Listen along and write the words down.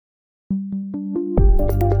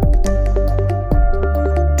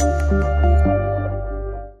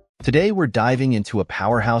Today we're diving into a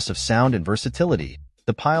powerhouse of sound and versatility,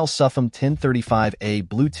 the Pyle SUFM 1035A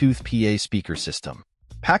Bluetooth PA speaker system.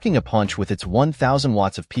 Packing a punch with its 1000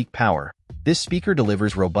 watts of peak power, this speaker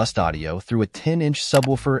delivers robust audio through a 10-inch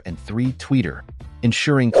subwoofer and 3 tweeter,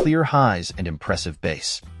 ensuring clear highs and impressive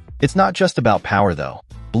bass. It's not just about power though.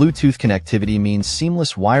 Bluetooth connectivity means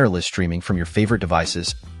seamless wireless streaming from your favorite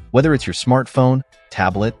devices, whether it's your smartphone,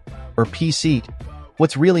 tablet, or PC.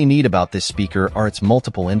 What's really neat about this speaker are its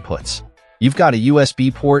multiple inputs. You've got a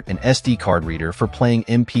USB port and SD card reader for playing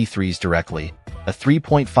MP3s directly, a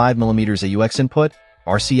 3.5mm AUX input,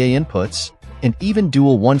 RCA inputs, and even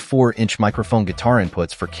dual 1.4-inch microphone guitar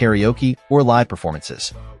inputs for karaoke or live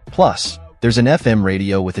performances. Plus, there's an FM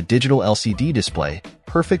radio with a digital LCD display,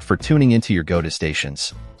 perfect for tuning into your go-to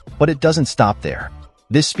stations. But it doesn't stop there.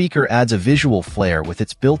 This speaker adds a visual flair with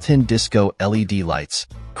its built-in disco LED lights,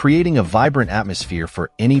 creating a vibrant atmosphere for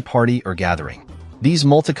any party or gathering. These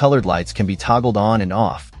multicolored lights can be toggled on and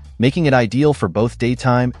off, making it ideal for both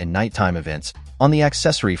daytime and nighttime events. On the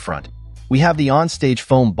accessory front, we have the on-stage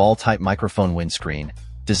foam ball-type microphone windscreen,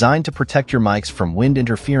 designed to protect your mics from wind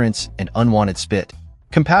interference and unwanted spit.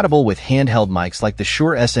 Compatible with handheld mics like the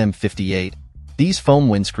Shure SM58, these foam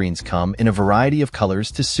windscreens come in a variety of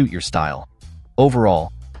colors to suit your style.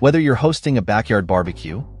 Overall, whether you're hosting a backyard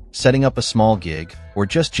barbecue, setting up a small gig, or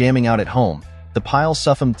just jamming out at home, the Pyle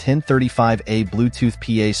SUFM 1035A Bluetooth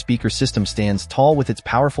PA speaker system stands tall with its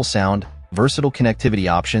powerful sound, versatile connectivity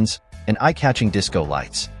options, and eye-catching disco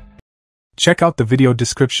lights. Check out the video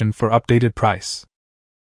description for updated price.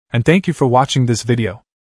 And thank you for watching this video.